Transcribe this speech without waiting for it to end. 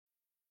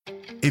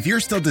If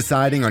you're still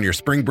deciding on your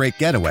spring break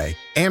getaway,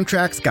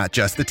 Amtrak's got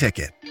just the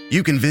ticket.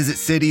 You can visit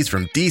cities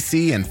from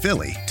D.C. and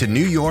Philly to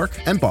New York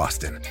and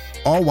Boston,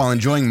 all while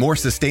enjoying more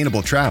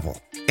sustainable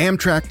travel.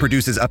 Amtrak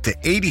produces up to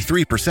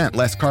 83%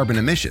 less carbon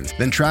emissions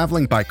than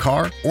traveling by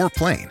car or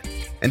plane.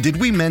 And did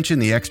we mention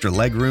the extra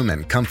legroom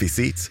and comfy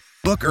seats?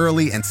 Book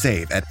early and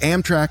save at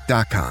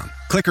Amtrak.com.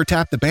 Click or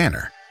tap the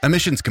banner.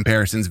 Emissions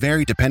comparisons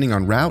vary depending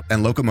on route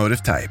and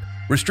locomotive type.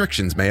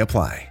 Restrictions may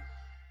apply.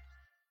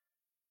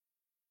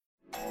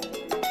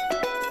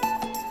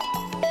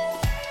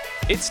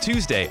 It's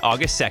Tuesday,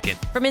 August 2nd.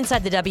 From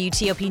inside the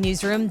WTOP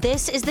newsroom,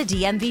 this is the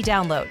DMV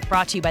Download,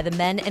 brought to you by the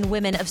men and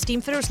women of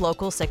Steamfitters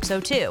Local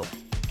 602.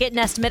 Get an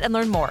estimate and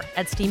learn more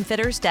at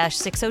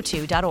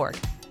steamfitters-602.org.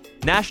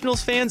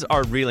 Nationals fans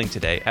are reeling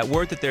today at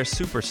word that their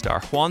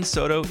superstar, Juan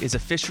Soto, is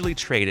officially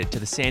traded to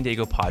the San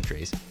Diego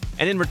Padres.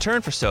 And in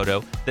return for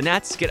Soto, the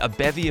Nats get a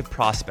bevy of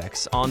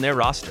prospects on their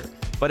roster.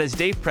 But as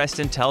Dave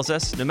Preston tells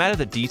us, no matter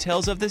the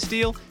details of this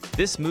deal,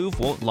 this move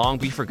won't long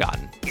be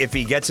forgotten. If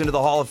he gets into the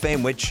Hall of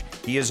Fame, which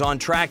he is on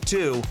track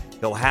to,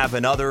 he'll have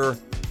another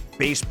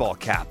baseball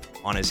cap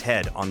on his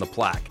head on the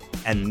plaque.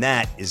 And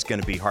that is going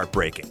to be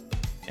heartbreaking.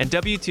 And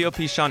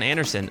WTOP's Sean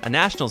Anderson, a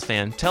Nationals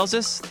fan, tells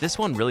us this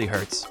one really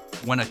hurts.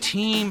 When a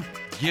team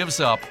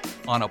gives up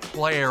on a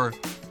player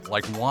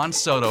like Juan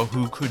Soto,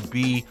 who could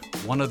be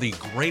one of the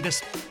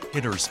greatest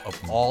hitters of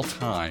all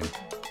time,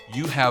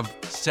 you have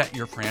set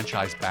your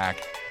franchise back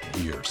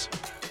years.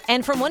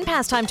 And from one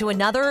pastime to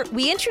another,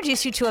 we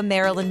introduce you to a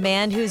Maryland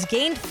man who's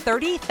gained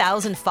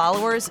 30,000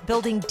 followers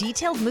building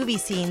detailed movie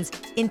scenes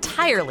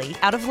entirely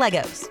out of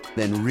Legos.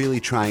 Then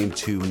really trying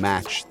to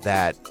match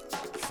that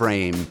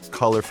frame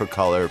color for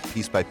color,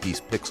 piece by piece,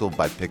 pixel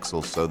by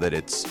pixel, so that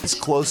it's as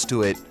close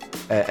to it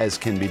as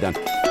can be done.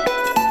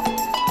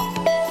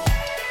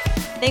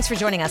 Thanks for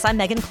joining us. I'm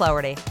Megan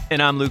Cloherty.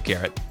 And I'm Luke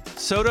Garrett.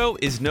 Soto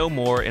is no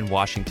more in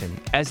Washington,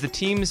 as the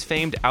team's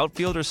famed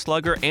outfielder,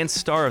 slugger, and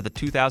star of the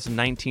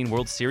 2019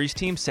 World Series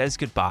team says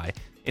goodbye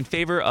in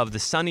favor of the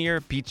sunnier,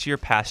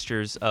 beachier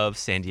pastures of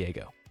San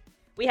Diego.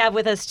 We have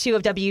with us two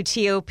of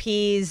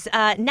WTOP's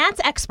Nats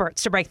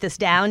experts to break this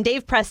down.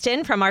 Dave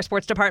Preston from our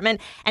sports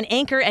department and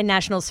anchor and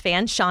Nationals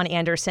fan Sean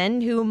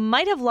Anderson, who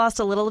might have lost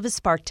a little of his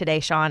spark today,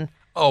 Sean.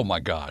 Oh, my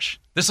gosh.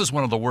 This is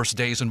one of the worst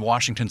days in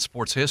Washington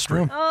sports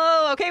history.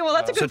 Oh, okay. Well,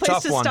 that's a good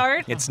place to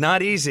start. It's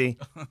not easy.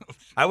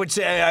 I would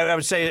say,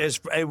 as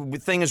the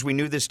thing is, we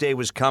knew this day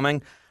was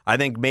coming. I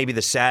think maybe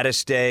the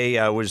saddest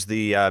day was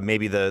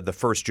maybe the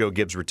first Joe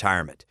Gibbs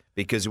retirement,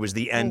 because it was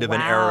the end of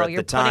an era at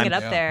the time. You're putting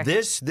it up there.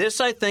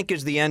 This I think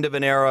is the end of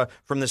an era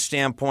from the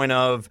standpoint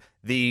of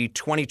the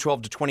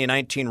 2012 to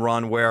 2019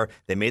 run, where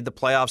they made the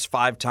playoffs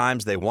 5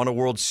 times. They won a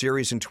World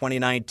Series in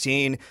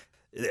 2019.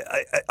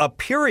 A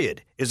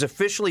period is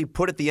officially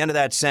put at the end of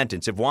that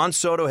sentence. If Juan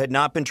Soto had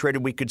not been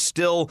traded, we could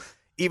still,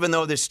 even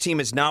though this team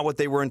is not what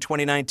they were in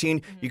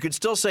 2019, you could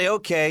still say,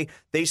 okay,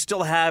 they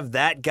still have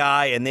that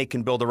guy and they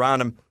can build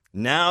around him.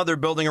 Now they're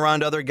building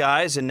around other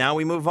guys, and now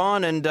we move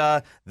on, and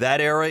that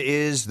era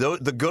is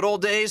the good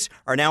old days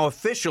are now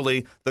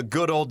officially the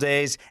good old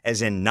days,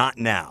 as in not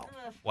now.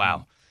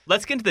 Wow.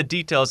 Let's get into the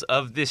details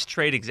of this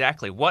trade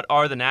exactly. What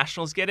are the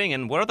Nationals getting,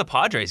 and what are the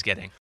Padres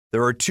getting?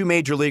 There are 2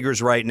 major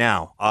leaguers right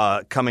now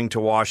coming to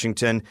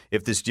Washington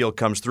if this deal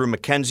comes through.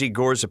 Mackenzie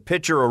Gore's a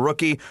pitcher, a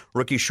rookie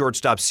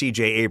shortstop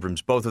C.J.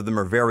 Abrams. Both of them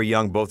are very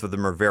young. Both of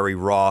them are very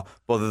raw.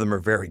 Both of them are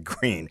very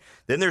green.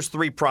 Then there's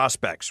 3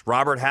 prospects.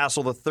 Robert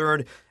Hassel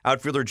III,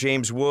 outfielder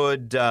James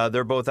Wood.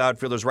 They're both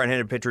outfielders.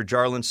 Right-handed pitcher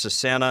Jarlin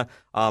Cesana.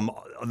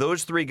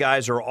 Those 3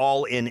 guys are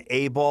all in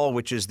A-ball,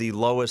 which is the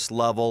lowest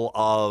level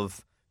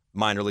of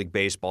minor league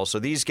baseball. So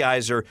these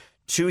guys are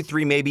 2,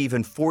 3, maybe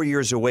even 4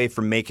 years away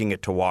from making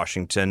it to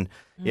Washington.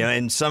 You know,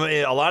 and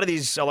a lot of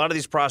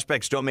these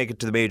prospects don't make it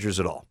to the majors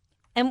at all.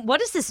 And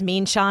what does this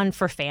mean, Sean,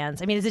 for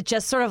fans? I mean, is it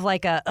just sort of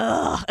like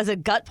as a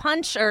gut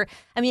punch? Or,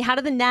 I mean, how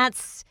do the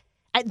Nats,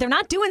 they're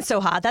not doing so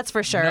hot, that's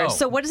for sure. No.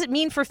 So what does it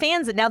mean for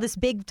fans that now this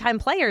big-time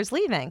player is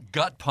leaving?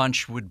 Gut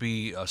punch would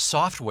be a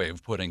soft way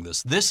of putting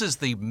this. This is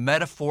the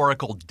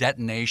metaphorical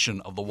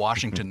detonation of the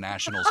Washington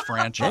Nationals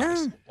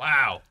franchise.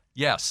 Wow.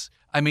 Yes.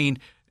 I mean,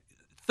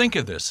 think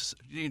of this.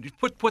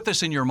 Put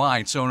this in your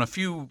mind. So in a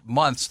few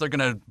months, they're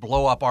going to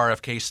blow up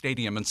RFK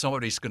Stadium, and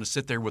somebody's going to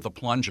sit there with a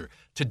plunger.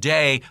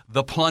 Today,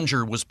 the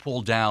plunger was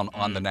pulled down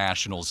on the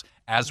Nationals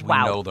as we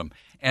know them.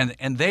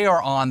 And they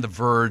are on the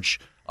verge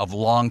of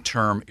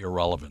long-term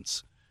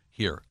irrelevance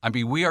here. I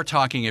mean, we are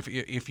talking,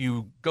 if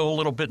you go a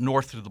little bit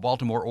north to the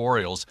Baltimore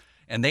Orioles,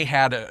 and they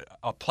had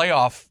a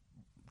playoff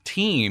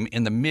team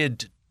in the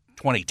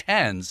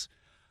mid-2010s,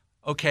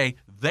 okay,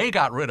 they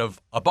got rid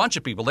of a bunch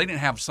of people. They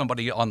didn't have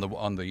somebody on the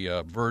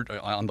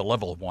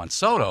level of Juan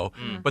Soto,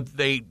 but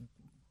they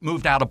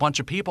moved out a bunch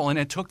of people, and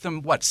it took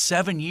them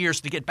 7 years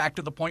to get back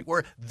to the point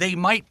where they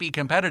might be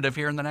competitive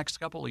here in the next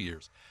couple of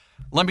years.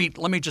 Let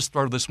me just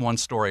throw this one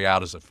story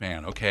out as a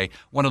fan, okay?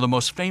 One of the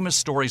most famous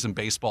stories in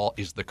baseball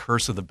is the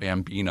curse of the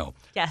Bambino.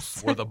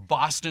 Yes. Where the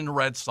Boston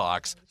Red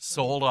Sox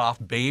sold off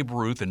Babe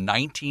Ruth in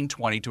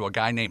 1920 to a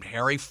guy named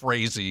Harry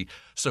Frazee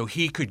so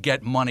he could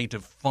get money to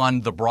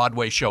fund the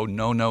Broadway show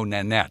No No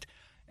Nanette.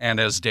 And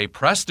as Dave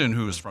Preston,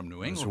 who's from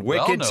New England,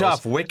 wicked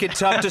tough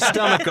to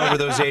stomach over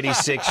those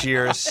 86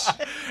 years.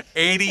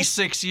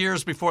 86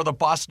 years before the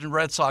Boston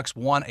Red Sox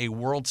won a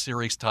World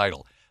Series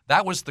title.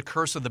 That was the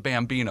curse of the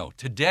Bambino.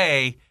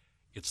 Today,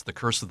 it's the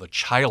curse of the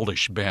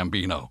Childish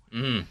Bambino.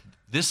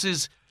 This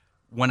is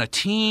when a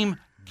team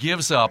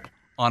gives up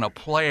on a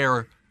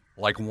player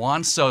like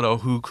Juan Soto,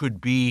 who could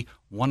be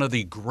one of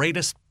the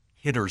greatest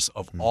hitters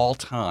of all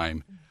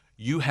time.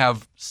 You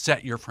have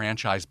set your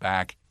franchise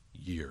back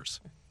years.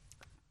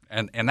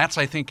 And that's,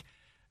 I think,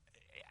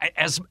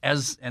 as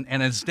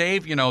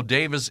Dave,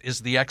 Dave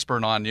is the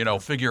expert on,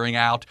 figuring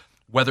out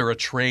whether a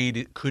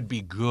trade could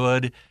be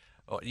good,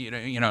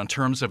 in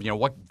terms of,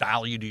 what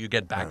value do you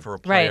get back for a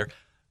player. Right.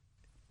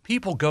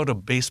 People go to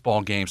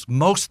baseball games.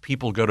 Most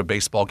people go to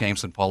baseball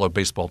games and follow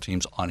baseball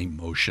teams on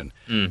emotion.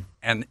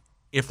 And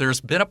if there's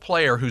been a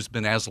player who's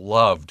been as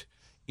loved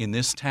in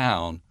this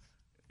town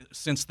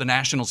since the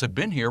Nationals have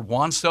been here,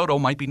 Juan Soto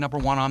might be number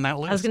one on that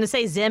list. I was going to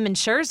say Zim and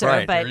Scherzer,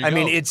 right. but I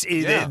mean,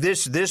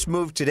 this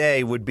move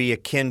today would be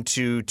akin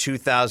to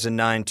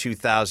 2009,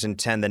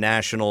 2010, the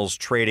Nationals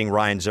trading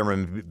Ryan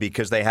Zimmerman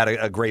because they had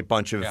a great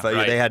bunch of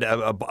they had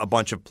a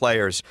bunch of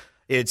players.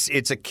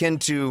 It's akin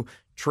to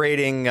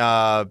trading,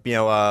 we're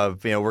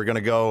going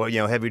to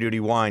go, heavy duty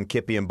wine,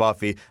 Kippy and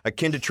Buffy,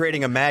 akin to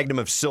trading a Magnum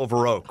of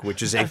Silver Oak,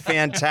 which is a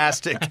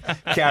fantastic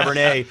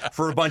Cabernet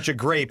for a bunch of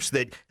grapes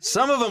that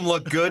some of them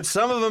look good,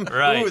 some of them,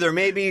 there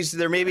may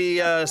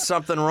be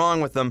something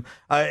wrong with them.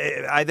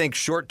 I think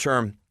short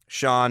term,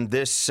 Sean,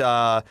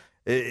 I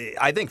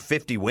think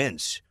 50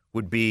 wins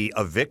would be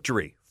a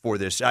victory for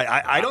this.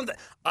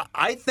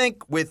 I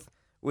think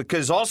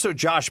because also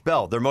Josh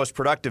Bell, their most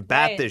productive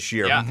bat this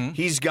year,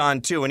 he's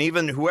gone too. And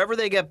even whoever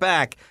they get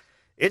back,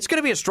 it's going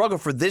to be a struggle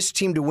for this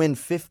team to win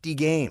 50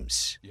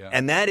 games. Yeah.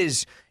 And that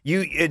is,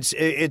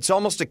 it's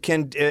almost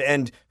akin,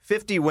 and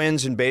 50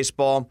 wins in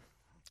baseball,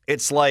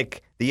 it's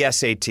like the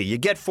SAT. You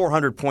get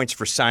 400 points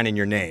for signing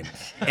your name.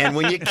 And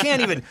when you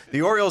can't even,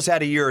 the Orioles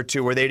had a year or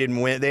two where they didn't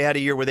win. They had a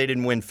year where they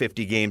didn't win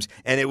 50 games,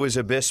 and it was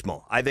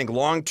abysmal. I think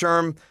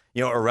long-term,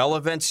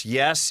 irrelevance,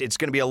 yes, it's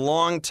going to be a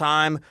long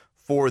time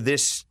for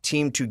this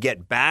team to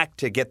get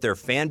their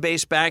fan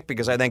base back,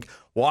 because I think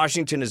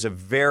Washington is a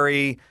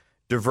very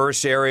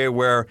diverse area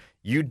where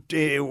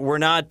we're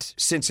not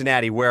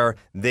Cincinnati, where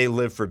they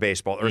live for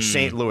baseball, or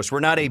St. Louis.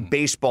 We're not a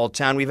baseball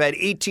town. We've had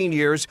 18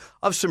 years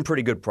of some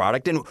pretty good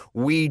product, and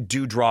we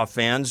do draw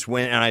fans.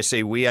 And I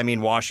say we, I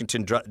mean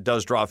Washington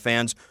does draw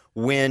fans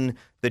when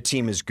the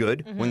team is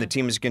good, when the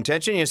team is in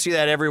contention. You see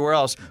that everywhere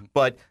else.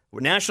 But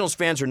Nationals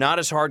fans are not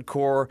as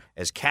hardcore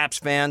as Caps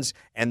fans,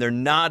 and they're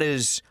not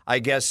as, I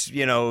guess,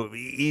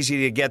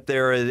 easy to get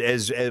there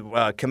as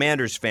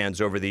Commanders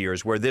fans over the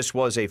years, where this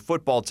was a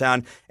football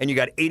town and you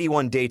got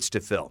 81 dates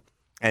to fill.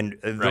 And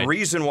the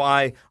reason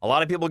why a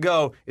lot of people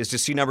go is to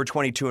see number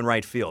 22 in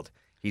right field.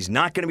 He's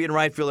not going to be in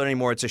right field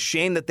anymore. It's a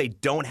shame that they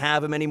don't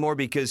have him anymore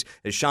because,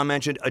 as Sean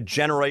mentioned, a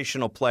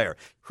generational player.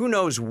 Who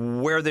knows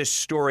where this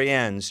story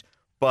ends,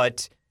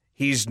 but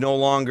he's no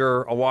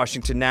longer a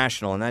Washington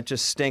National, and that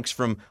just stinks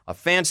from a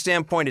fan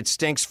standpoint. It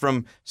stinks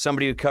from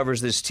somebody who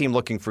covers this team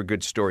looking for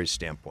good stories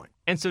standpoint.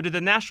 And so did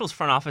the Nationals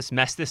front office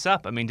mess this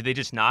up? I mean, did they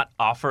just not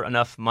offer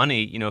enough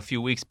money, a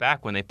few weeks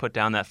back when they put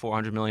down that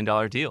 $400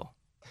 million deal?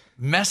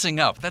 Messing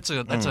up. That's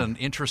an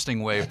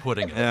interesting way of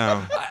putting it.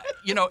 Yeah.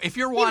 If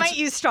you're Juan, you might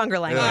use stronger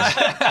language.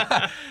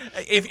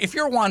 if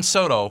you're Juan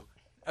Soto,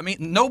 I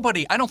mean,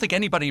 I don't think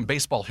anybody in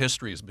baseball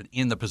history has been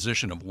in the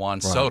position of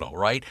Juan Soto,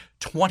 right?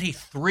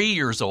 23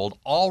 years old,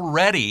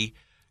 already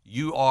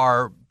you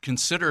are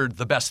considered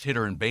the best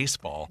hitter in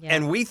baseball. Yeah.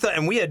 And we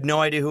had no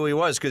idea who he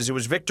was because it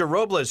was Victor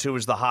Robles who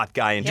was the hot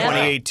guy in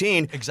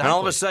 2018. Exactly. And all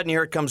of a sudden,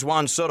 here comes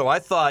Juan Soto. I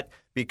thought,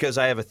 because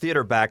I have a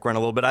theater background a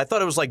little bit, I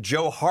thought it was like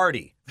Joe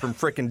Hardy from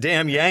frickin'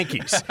 damn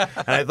Yankees.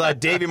 And I thought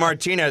Davey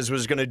Martinez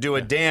was going to do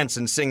a dance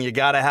and sing You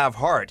Gotta Have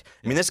Heart.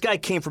 I mean, this guy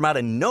came from out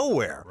of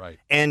nowhere. Right.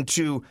 And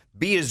to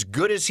be as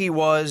good as he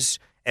was,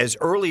 as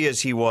early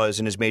as he was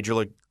in his major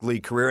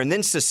league career, and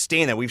then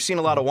sustain that. We've seen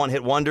a lot of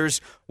one-hit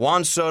wonders.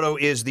 Juan Soto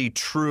is the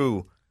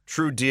true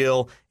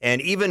deal.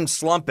 And even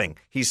slumping,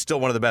 he's still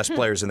one of the best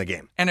players in the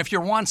game. And if you're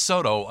Juan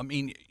Soto, I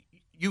mean,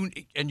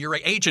 your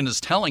agent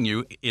is telling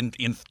you in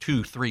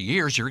 2-3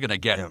 years you're going to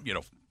get,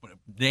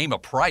 name a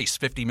price,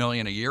 $50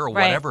 million a year or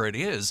whatever it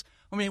is.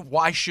 I mean,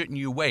 why shouldn't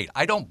you wait?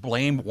 I don't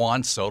blame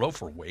Juan Soto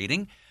for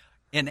waiting.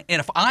 And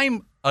if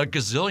I'm a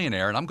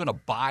gazillionaire and I'm going to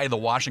buy the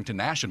Washington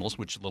Nationals,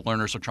 which the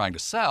Lerners are trying to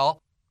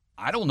sell,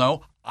 I don't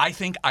know. I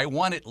think I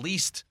want at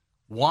least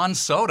Juan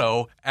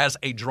Soto as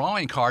a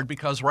drawing card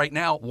because right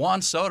now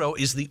Juan Soto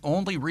is the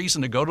only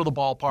reason to go to the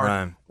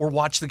ballpark or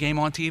watch the game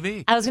on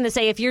TV. I was going to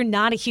say, if you're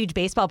not a huge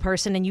baseball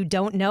person and you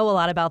don't know a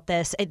lot about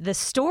this, the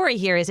story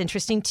here is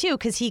interesting too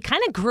because he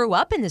kind of grew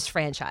up in this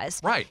franchise.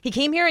 Right. He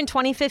came here in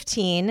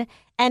 2015,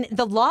 and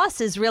the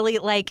loss is really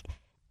like,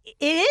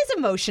 it is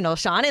emotional,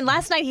 Sean. And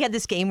last night he had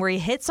this game where he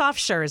hits off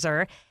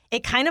Scherzer.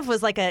 It kind of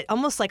was like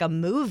almost like a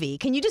movie.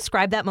 Can you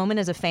describe that moment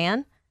as a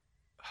fan?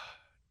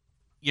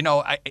 You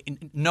know,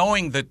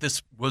 knowing that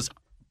this was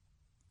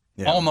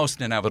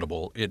almost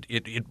inevitable,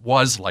 it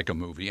was like a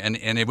movie. And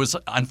it was,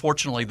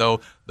 unfortunately,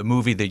 though, the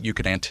movie that you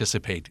could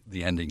anticipate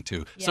the ending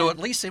to. Yeah. So at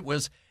least it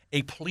was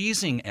a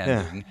pleasing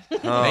ending.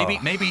 Yeah.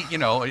 Maybe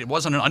it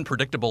wasn't an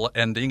unpredictable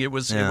ending. It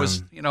was,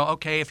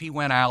 okay, if he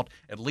went out,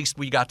 at least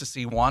we got to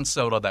see Juan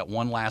Soto that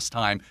one last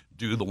time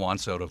do the Juan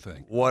Soto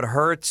thing. What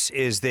hurts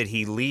is that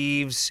he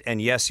leaves,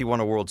 and yes, he was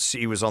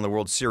on the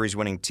World Series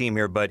winning team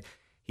here, but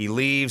he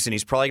leaves, and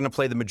he's probably going to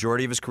play the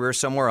majority of his career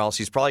somewhere else.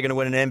 He's probably going to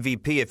win an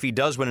MVP if he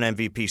does win an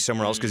MVP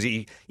somewhere else, because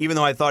even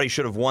though I thought he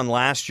should have won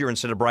last year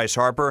instead of Bryce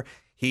Harper,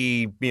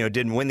 he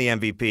didn't win the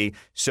MVP.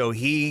 So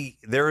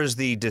there is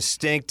the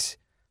distinct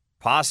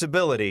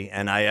possibility,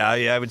 and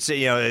I would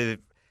say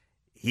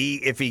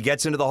if he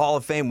gets into the Hall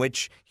of Fame,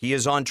 which he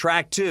is on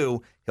track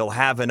to, he'll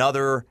have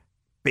another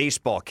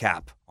baseball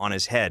cap on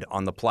his head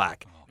on the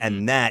plaque,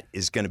 and that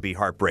is going to be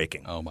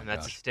heartbreaking. Oh my gosh,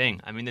 that's a sting.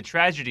 I mean, the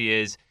tragedy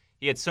is,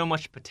 he had so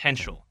much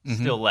potential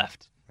still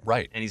left.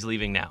 Right. And he's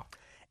leaving now.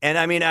 And,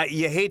 I mean,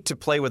 you hate to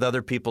play with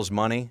other people's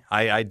money.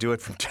 I do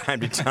it from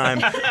time to time.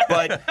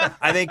 But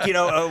I think,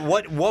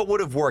 what would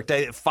have worked?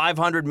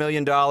 $500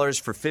 million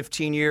for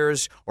 15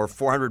 years or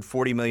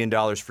 $440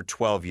 million for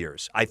 12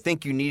 years? I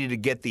think you needed to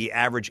get the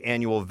average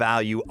annual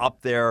value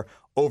up there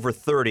over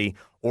 30,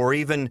 or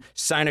even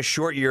sign a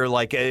short year,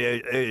 like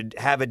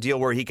have a deal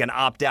where he can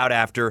opt out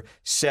after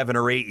 7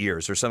 or 8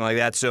 years or something like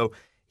that. So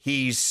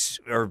he's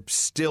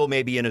still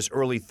maybe in his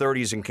early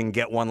 30s and can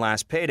get one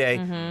last payday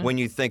when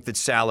you think that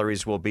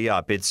salaries will be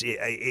up. It's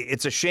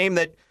a shame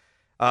that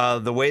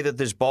the way that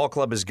this ball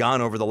club has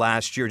gone over the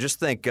last year. Just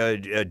think,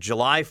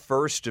 July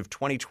 1st of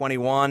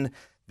 2021,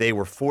 they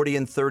were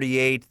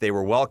 40-38. They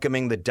were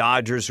welcoming the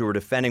Dodgers, who were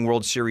defending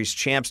World Series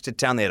champs, to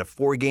town. They had a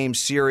 4-game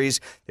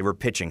series. They were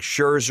pitching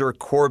Scherzer,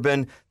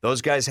 Corbin.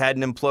 Those guys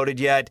hadn't imploded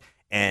yet.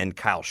 And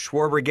Kyle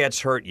Schwarber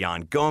gets hurt.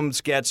 Yan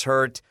Gomes gets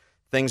hurt.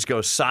 Things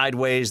go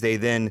sideways. They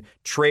then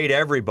trade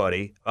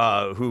everybody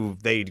who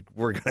they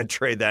were going to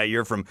trade that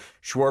year, from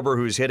Schwarber,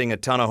 who's hitting a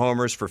ton of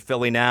homers for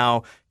Philly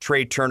now,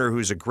 Trey Turner,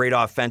 who's a great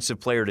offensive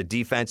player to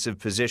defensive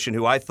position,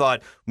 who I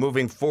thought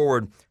moving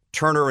forward,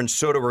 Turner and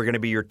Soto were going to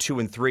be your 2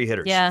 and 3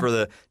 hitters for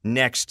the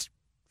next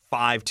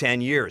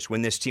 5-10 years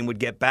when this team would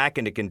get back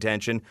into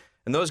contention.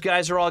 And those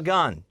guys are all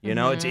gone. You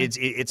know,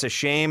 it's a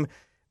shame.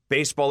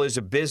 Baseball is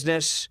a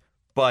business,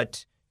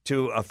 but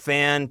to a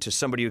fan, to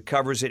somebody who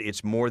covers it,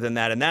 it's more than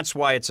that. And that's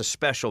why it's a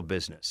special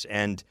business.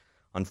 And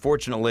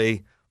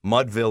unfortunately,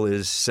 Mudville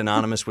is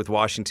synonymous with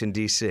Washington,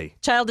 D.C.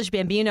 Childish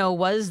Bambino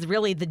was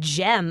really the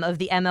gem of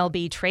the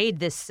MLB trade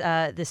this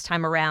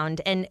time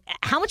around. And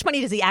how much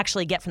money does he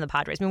actually get from the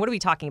Padres? I mean, what are we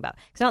talking about?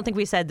 Because I don't think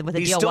we said what the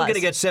deal was. He's still going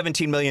to get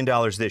 $17 million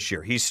this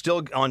year. He's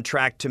still on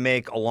track to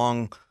make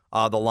along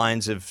the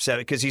lines of 7,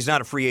 because he's not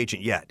a free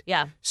agent yet.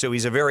 Yeah. So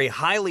he's a very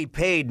highly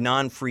paid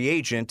non-free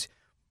agent,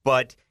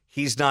 but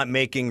he's not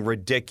making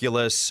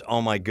ridiculous,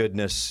 oh my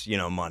goodness,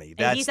 money.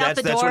 That's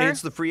when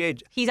he's the free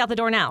agent. He's out the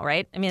door now,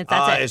 right? I mean,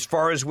 that's it. As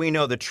far as we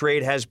know, the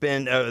trade has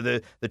been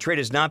the trade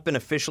has not been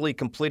officially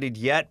completed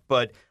yet,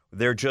 but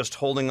they're just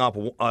holding up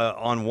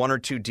on 1 or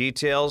 2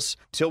 details.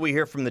 Till we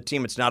hear from the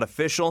team, it's not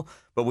official,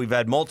 but we've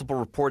had multiple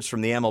reports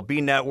from the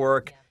MLB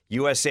Network,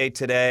 USA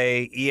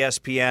Today,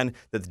 ESPN,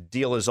 that the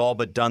deal is all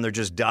but done. They're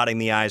just dotting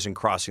the I's and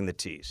crossing the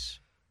T's.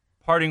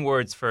 Parting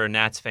words for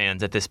Nats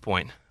fans at this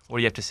point. What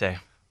do you have to say?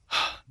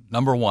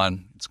 Number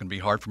one, it's going to be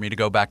hard for me to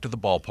go back to the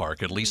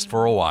ballpark, at least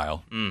for a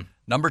while.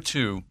 Number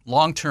two,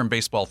 long-term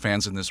baseball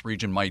fans in this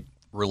region might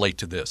relate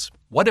to this.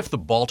 What if the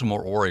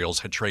Baltimore Orioles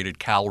had traded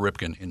Cal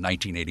Ripken in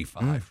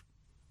 1985?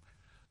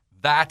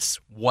 That's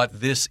what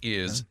this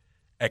is,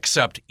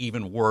 except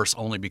even worse,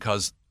 only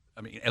because,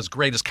 I mean, as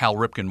great as Cal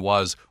Ripken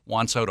was,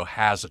 Juan Soto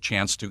has a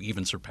chance to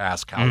even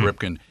surpass Cal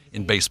Ripken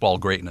in baseball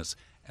greatness.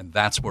 And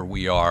that's where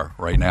we are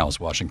right now as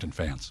Washington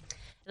fans.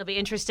 It'll be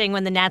interesting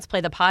when the Nats play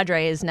the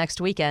Padres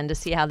next weekend to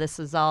see how this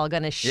is all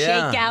going to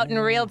shake out in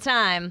real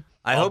time.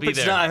 I hope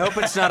it's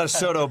not a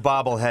Soto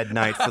bobblehead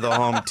night for the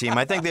home team.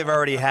 I think they've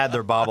already had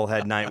their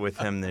bobblehead night with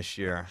him this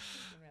year.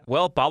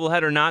 Well,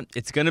 bobblehead or not,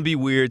 it's going to be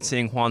weird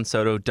seeing Juan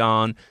Soto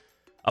don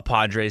a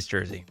Padres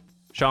jersey.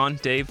 Sean,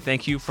 Dave,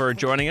 thank you for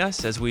joining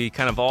us as we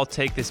kind of all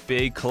take this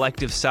big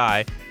collective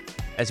sigh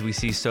as we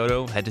see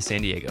Soto head to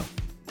San Diego.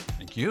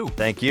 Thank you.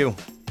 Thank you.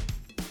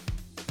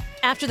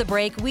 After the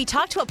break, we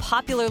talk to a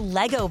popular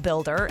Lego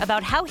builder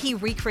about how he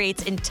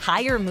recreates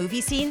entire movie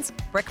scenes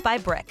brick by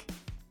brick.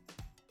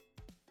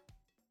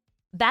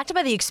 Backed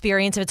by the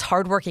experience of its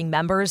hardworking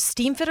members,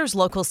 Steamfitters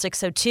Local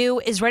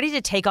 602 is ready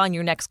to take on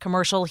your next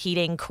commercial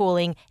heating,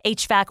 cooling,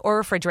 HVAC, or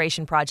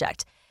refrigeration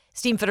project.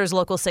 Steamfitters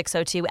Local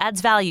 602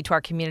 adds value to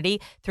our community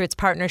through its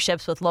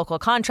partnerships with local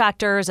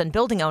contractors and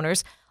building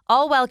owners,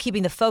 all while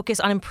keeping the focus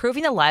on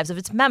improving the lives of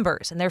its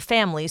members and their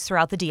families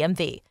throughout the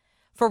DMV.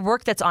 For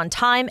work that's on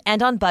time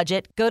and on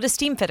budget, go to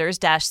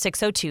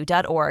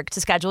steamfitters-602.org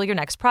to schedule your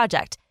next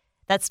project.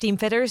 That's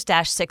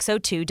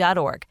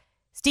steamfitters-602.org.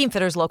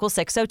 Steamfitters Local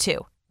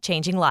 602,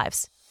 changing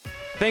lives.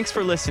 Thanks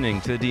for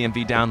listening to the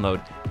DMV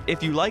Download.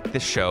 If you like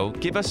this show,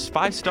 give us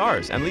 5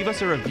 stars and leave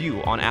us a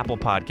review on Apple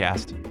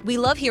Podcast. We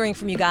love hearing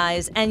from you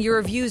guys, and your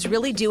reviews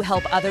really do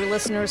help other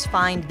listeners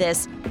find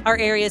this, our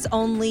area's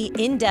only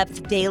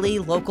in-depth daily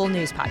local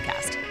news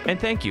podcast. And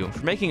thank you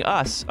for making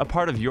us a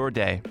part of your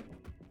day.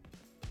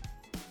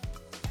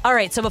 All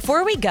right, so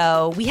before we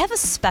go, we have a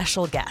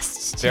special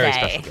guest today. Very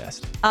special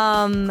guest.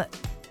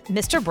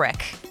 Mr.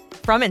 Brick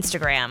from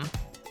Instagram.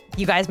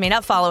 You guys may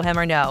not follow him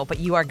or know, but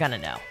you are going to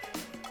know.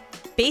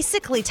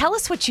 Basically, tell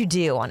us what you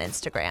do on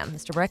Instagram,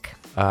 Mr. Brick.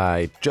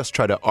 I just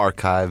try to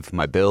archive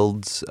my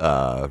builds,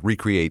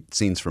 recreate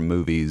scenes from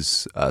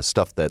movies,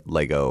 stuff that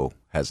Lego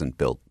hasn't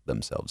built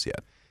themselves yet.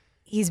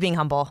 He's being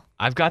humble.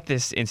 I've got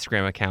this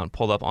Instagram account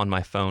pulled up on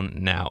my phone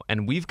now,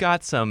 and we've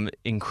got some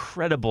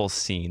incredible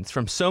scenes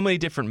from so many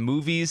different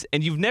movies,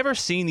 and you've never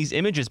seen these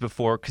images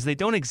before because they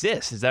don't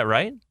exist. Is that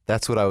right?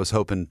 That's what I was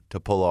hoping to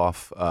pull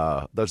off.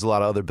 There's a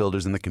lot of other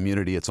builders in the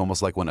community. It's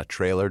almost like when a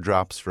trailer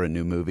drops for a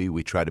new movie,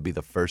 we try to be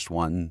the first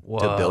one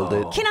to build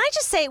it. Can I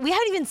just say, we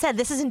haven't even said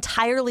this is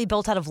entirely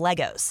built out of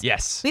Legos.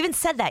 Yes. We haven't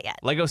said that yet.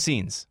 Lego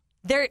scenes.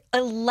 They're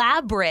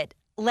elaborate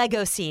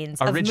Lego scenes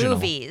Original. of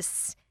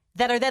movies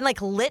that are then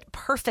lit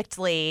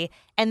perfectly,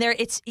 and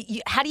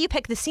how do you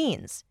pick the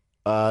scenes?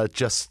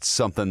 Just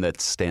something that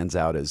stands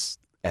out as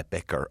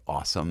epic or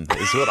awesome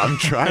is what I'm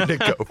trying to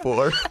go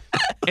for.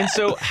 And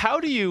so how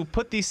do you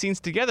put these scenes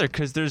together?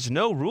 Because there's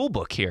no rule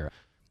book here.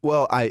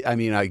 Well, I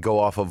mean, I go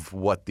off of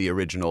what the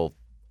original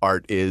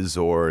art is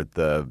or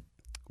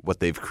what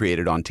they've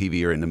created on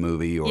TV or in the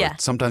movie, or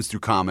sometimes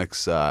through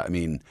comics. I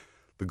mean,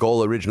 the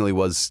goal originally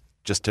was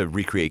just to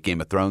recreate Game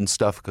of Thrones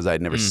stuff because I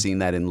had never seen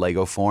that in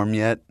Lego form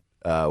yet.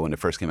 When it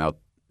first came out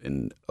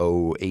in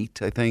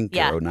 2008, I think,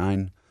 or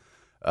 2009.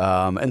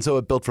 And so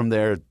it built from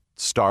there,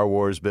 Star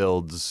Wars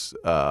builds,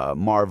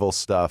 Marvel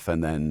stuff,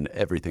 and then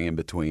everything in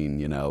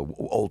between,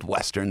 old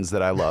Westerns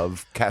that I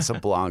love,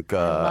 Casablanca.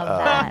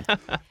 I love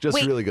that.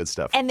 Just really good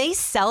stuff. And they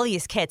sell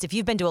these kits. If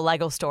you've been to a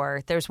Lego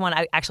store, there's one,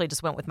 I actually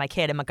just went with my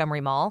kid in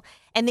Montgomery Mall,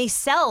 and they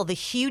sell the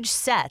huge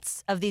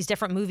sets of these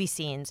different movie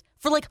scenes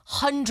for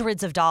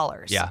hundreds of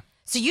dollars. Yeah.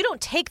 So you don't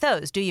take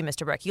those, do you,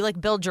 Mr. Brick? You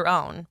build your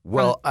own.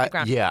 Well,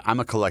 I'm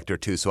a collector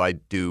too, so I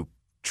do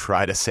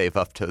try to save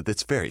up to.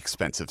 It's very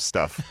expensive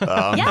stuff.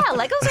 Yeah,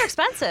 Legos are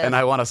expensive. And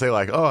I want to say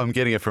I'm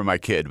getting it for my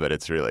kid, but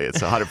it's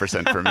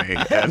 100% for me.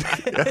 And,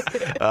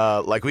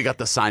 we got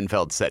the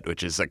Seinfeld set,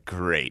 which is a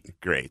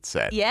great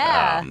set.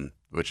 Yeah.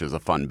 Which is a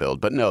fun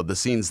build. But no, the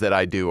scenes that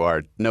I do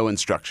are no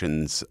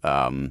instructions,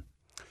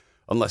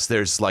 unless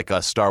there's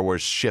a Star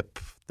Wars ship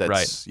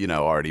that's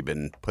already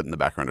been put in the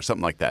background or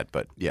something like that.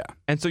 But yeah.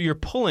 And so you're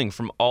pulling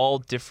from all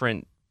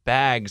different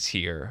bags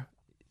here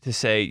to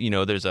say,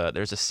 there's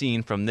a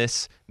scene from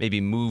this maybe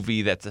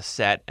movie that's a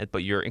set,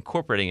 but you're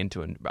incorporating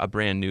into a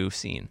brand new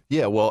scene.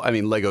 Yeah, well, I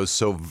mean, Lego's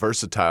so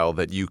versatile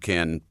that you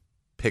can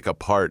pick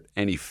apart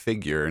any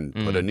figure and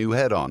put a new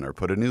head on or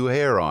put a new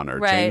hair on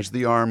or change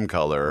the arm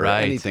color or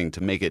anything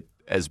to make it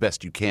as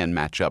best you can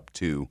match up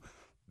to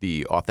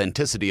the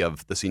authenticity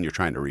of the scene you're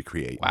trying to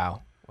recreate.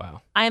 Wow.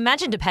 I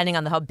imagine depending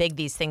on how big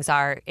these things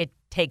are, it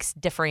takes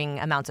differing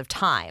amounts of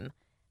time.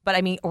 But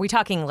I mean, are we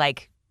talking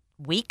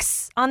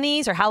weeks on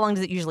these, or how long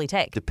does it usually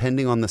take?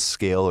 Depending on the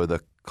scale or the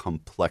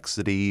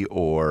complexity,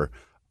 or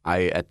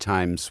I at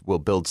times will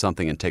build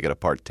something and take it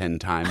apart 10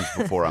 times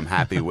before I'm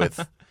happy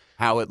with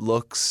how it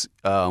looks,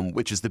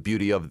 which is the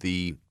beauty of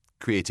the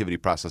creativity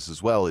process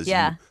as well, is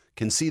you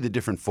can see the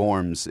different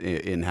forms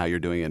in how you're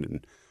doing it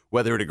and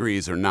whether it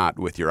agrees or not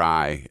with your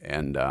eye,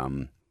 and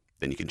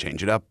then you can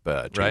change it up,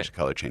 change the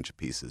color, change the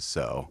pieces.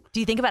 So, do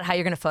you think about how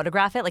you're going to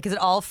photograph it? Is it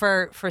all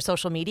for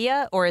social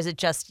media, or is it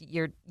just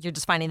you're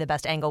just finding the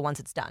best angle once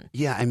it's done?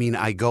 Yeah, I mean,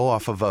 I go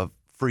off of a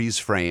freeze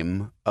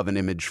frame of an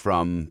image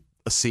from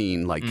a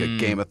scene, a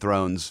Game of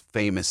Thrones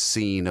famous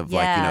scene of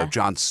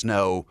Jon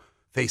Snow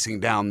facing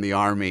down the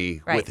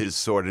army with his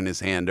sword in his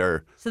hand,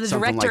 or so the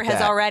director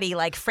has already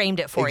framed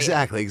it for you.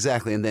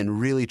 Exactly, and then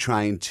really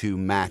trying to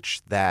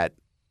match that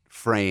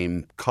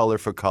frame color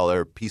for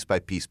color, piece by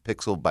piece,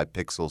 pixel by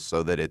pixel,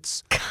 so that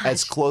it's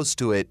as close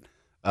to it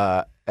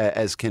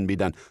as can be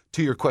done.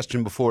 To your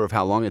question before of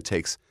how long it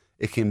takes,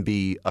 it can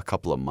be a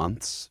couple of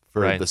months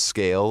for the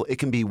scale. It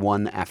can be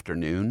one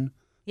afternoon,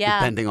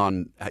 depending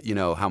on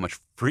how much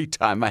free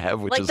time I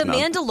have. Which is the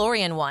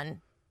Mandalorian one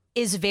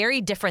is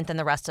very different than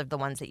the rest of the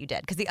ones that you did,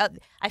 because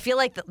I feel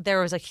like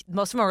there was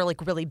most of them are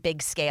really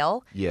big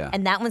scale,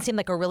 and that one seemed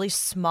like a really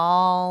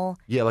small,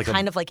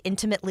 kind of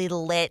intimately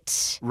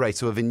lit. Right.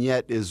 So a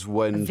vignette is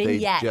when they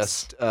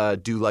just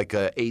do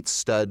a 8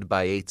 stud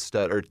by 8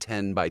 stud or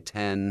 10 by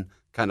 10,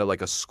 kind of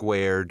like a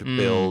squared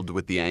build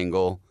with the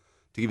angle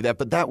to give you that.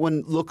 But that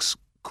one looks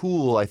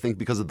cool, I think,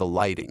 because of the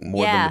lighting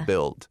more than the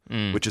build,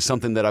 which is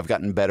something that I've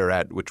gotten better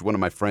at, which one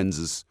of my friends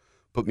has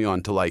put me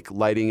on to, like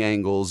lighting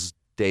angles,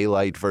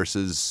 daylight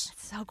versus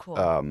so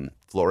cool.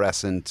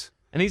 Fluorescent.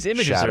 And these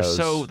images shadows.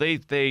 are so,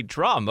 they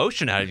draw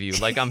emotion out of you.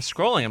 Like I'm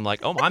scrolling, I'm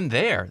like, oh, I'm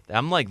there.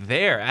 I'm like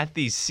there at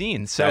these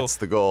scenes. So that's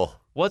the goal.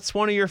 What's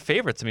one of your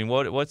favorites? I mean,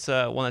 what's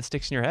one that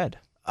sticks in your head?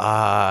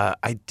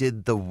 I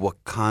did the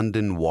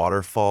Wakandan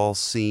waterfall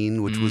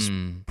scene, which was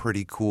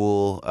pretty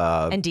cool.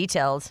 And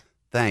detailed.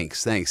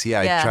 Thanks. Yeah,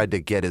 I tried to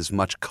get as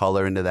much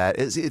color into that.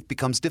 It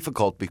becomes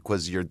difficult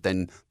because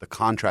then the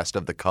contrast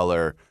of the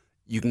color,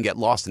 you can get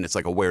lost in. It's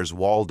like a Where's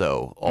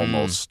Waldo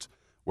almost,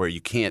 where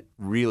you can't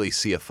really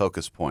see a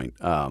focus point.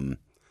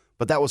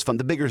 But that was fun.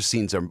 The bigger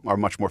scenes are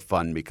much more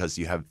fun because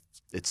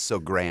it's so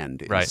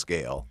grand in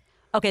scale.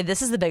 Okay,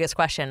 this is the biggest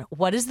question.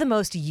 What is the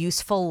most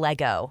useful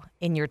Lego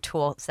in your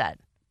tool set?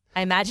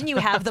 I imagine you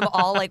have them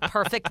all like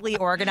perfectly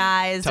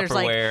organized. There's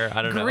like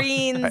I don't know.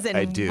 greens and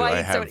I do.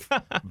 whites.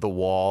 I have the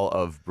wall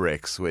of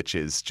bricks, which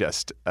is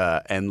just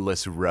an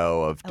endless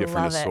row of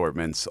different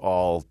assortments,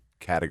 all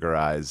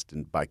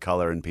categorized by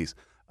color and piece.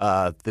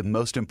 The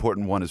most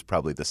important one is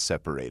probably the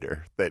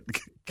separator that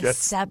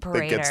gets the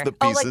pieces.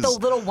 Oh, like the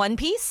little one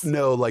piece?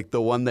 No, like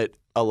the one that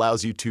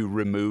allows you to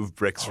remove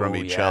bricks from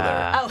each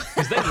other. Oh,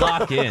 because they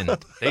lock in.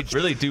 They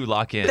really do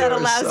lock in. That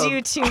allows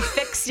you to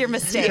fix your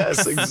mistakes.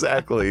 Yes,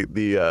 exactly.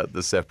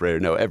 The separator.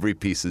 No, every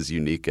piece is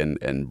unique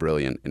and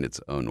brilliant in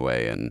its own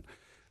way. And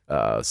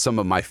some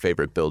of my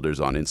favorite builders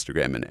on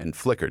Instagram and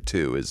Flickr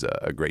too is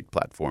a great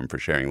platform for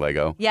sharing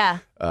Lego. Yeah.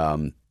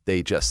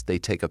 They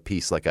take a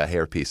piece like a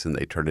hair piece and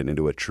they turn it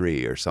into a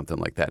tree or something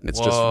like that. And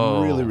it's just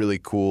really, really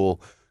cool,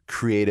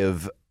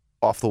 creative,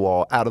 off the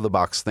wall, out of the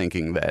box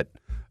thinking that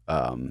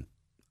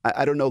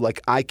I don't know,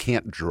 like I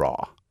can't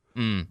draw,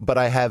 but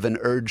I have an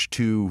urge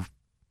to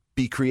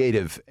be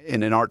creative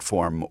in an art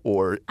form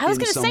or I was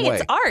in going to some say way.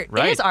 it's art.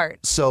 Right? It is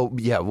art. So,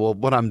 yeah, well,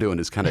 what I'm doing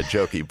is kind of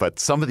jokey, but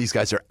some of these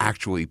guys are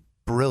actually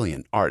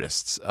brilliant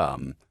artists.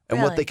 And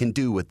what they can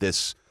do with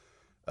this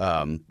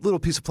little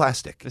piece of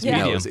plastic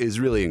is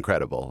really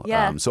incredible.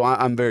 Yeah. So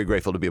I'm very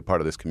grateful to be a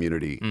part of this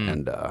community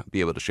and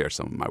be able to share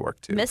some of my work,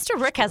 too. Mr.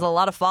 Rick has a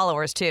lot of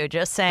followers, too,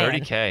 just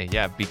saying. 30K.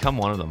 Yeah, become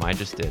one of them. I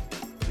just did.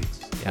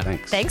 Yeah.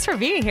 Thanks for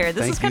being here.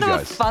 This was kind of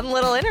a fun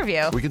little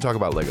interview. We can talk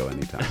about Lego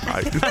anytime.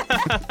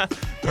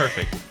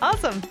 Perfect.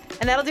 Awesome.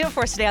 And that'll do it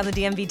for us today on the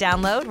DMV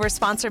Download. We're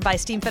sponsored by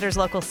Steamfitters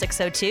Local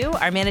 602.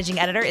 Our managing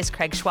editor is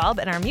Craig Schwab,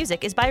 and our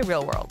music is by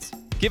Real World.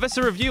 Give us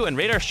a review and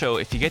rate our show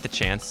if you get the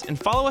chance, and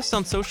follow us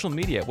on social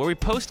media where we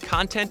post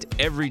content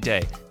every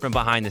day from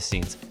behind the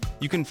scenes.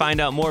 You can find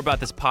out more about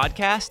this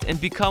podcast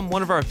and become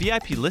one of our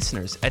VIP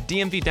listeners at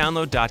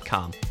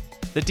dmvdownload.com.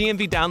 The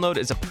DMV Download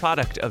is a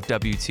product of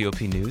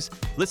WTOP News.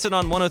 Listen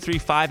on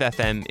 103.5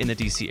 FM in the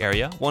D.C.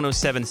 area,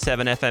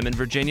 107.7 FM in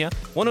Virginia,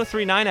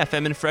 103.9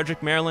 FM in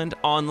Frederick, Maryland,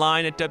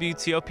 online at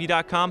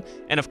WTOP.com,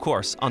 and of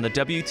course on the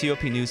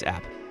WTOP News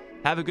app.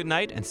 Have a good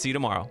night and see you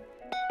tomorrow.